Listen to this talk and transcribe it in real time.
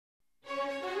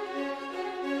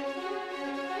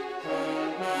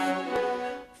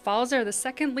Falls are the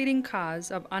second leading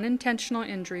cause of unintentional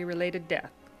injury-related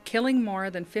death, killing more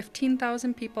than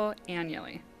 15,000 people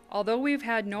annually. Although we've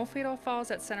had no fatal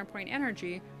falls at CenterPoint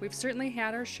Energy, we've certainly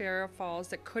had our share of falls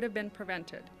that could have been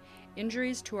prevented.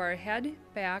 Injuries to our head,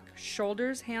 back,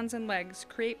 shoulders, hands, and legs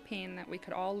create pain that we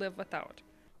could all live without.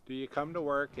 Do you come to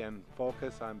work and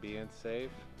focus on being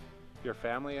safe? Your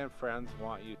family and friends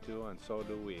want you to, and so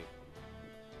do we.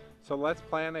 So let's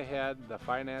plan ahead. The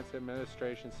Finance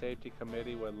Administration Safety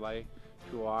Committee would like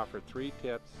to offer 3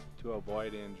 tips to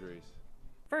avoid injuries.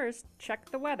 First, check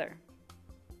the weather.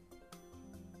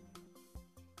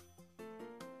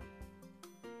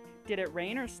 Did it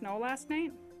rain or snow last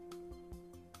night?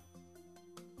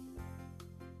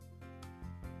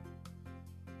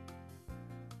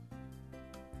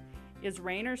 Is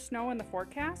rain or snow in the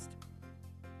forecast?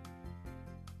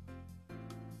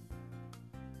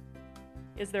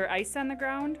 Is there ice on the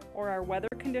ground, or are weather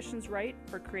conditions right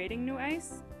for creating new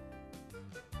ice?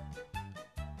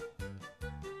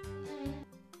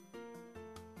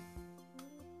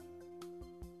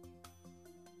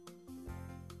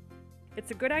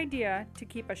 It's a good idea to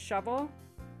keep a shovel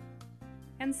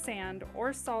and sand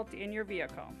or salt in your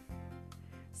vehicle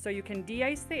so you can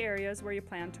de-ice the areas where you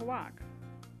plan to walk.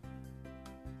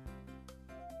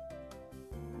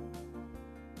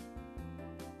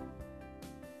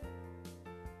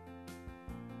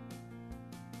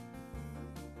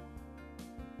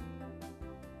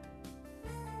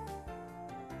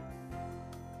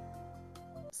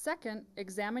 Second,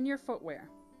 examine your footwear.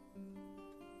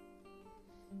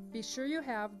 Be sure you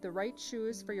have the right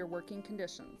shoes for your working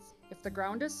conditions. If the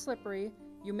ground is slippery,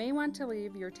 you may want to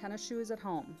leave your tennis shoes at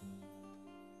home.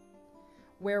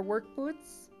 Wear work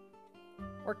boots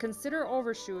or consider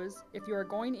overshoes if you are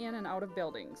going in and out of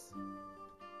buildings.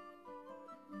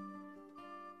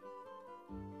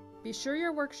 Be sure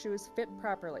your work shoes fit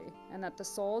properly and that the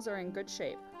soles are in good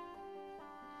shape.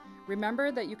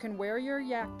 Remember that you can wear your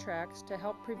yak tracks to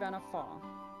help prevent a fall.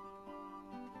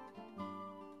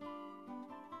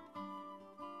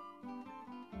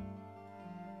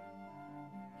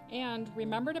 And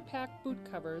remember to pack boot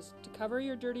covers to cover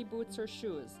your dirty boots or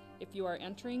shoes if you are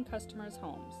entering customers'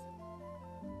 homes.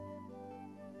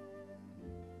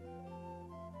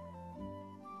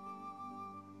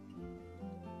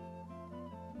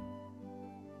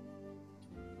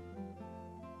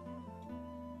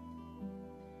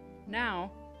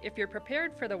 Now, if you're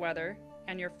prepared for the weather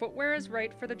and your footwear is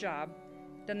right for the job,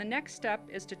 then the next step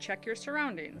is to check your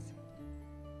surroundings.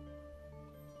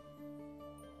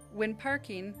 When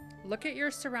parking, look at your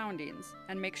surroundings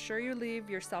and make sure you leave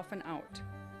yourself an out.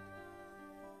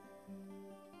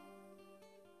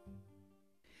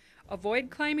 Avoid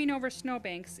climbing over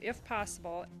snowbanks if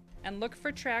possible, and look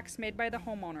for tracks made by the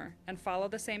homeowner and follow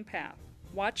the same path.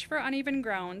 Watch for uneven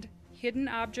ground, hidden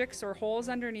objects or holes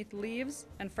underneath leaves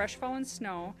and fresh fallen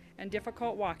snow, and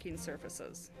difficult walking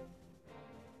surfaces.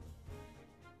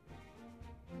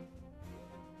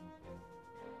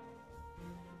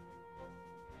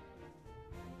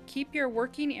 Keep your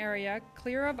working area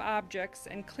clear of objects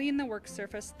and clean the work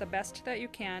surface the best that you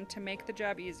can to make the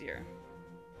job easier.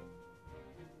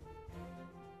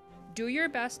 Do your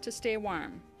best to stay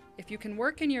warm. If you can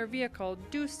work in your vehicle,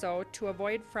 do so to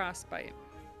avoid frostbite.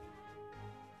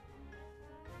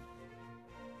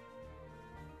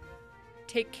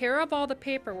 Take care of all the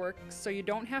paperwork so you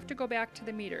don't have to go back to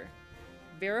the meter.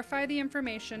 Verify the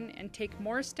information and take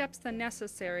more steps than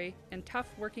necessary in tough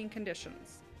working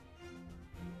conditions.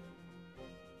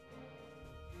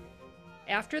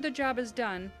 After the job is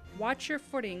done, watch your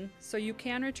footing so you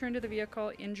can return to the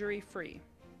vehicle injury-free.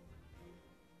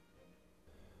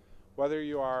 Whether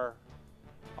you are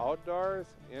outdoors,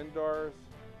 indoors,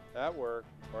 at work,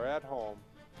 or at home,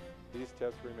 these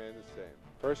tips remain the same.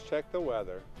 First, check the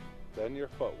weather, then your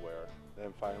footwear,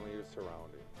 then finally your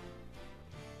surroundings.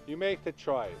 You make the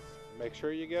choice. Make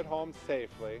sure you get home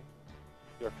safely.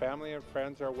 Your family and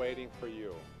friends are waiting for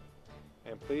you.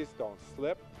 And please don't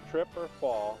slip, trip, or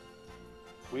fall.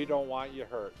 We don't want you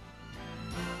hurt.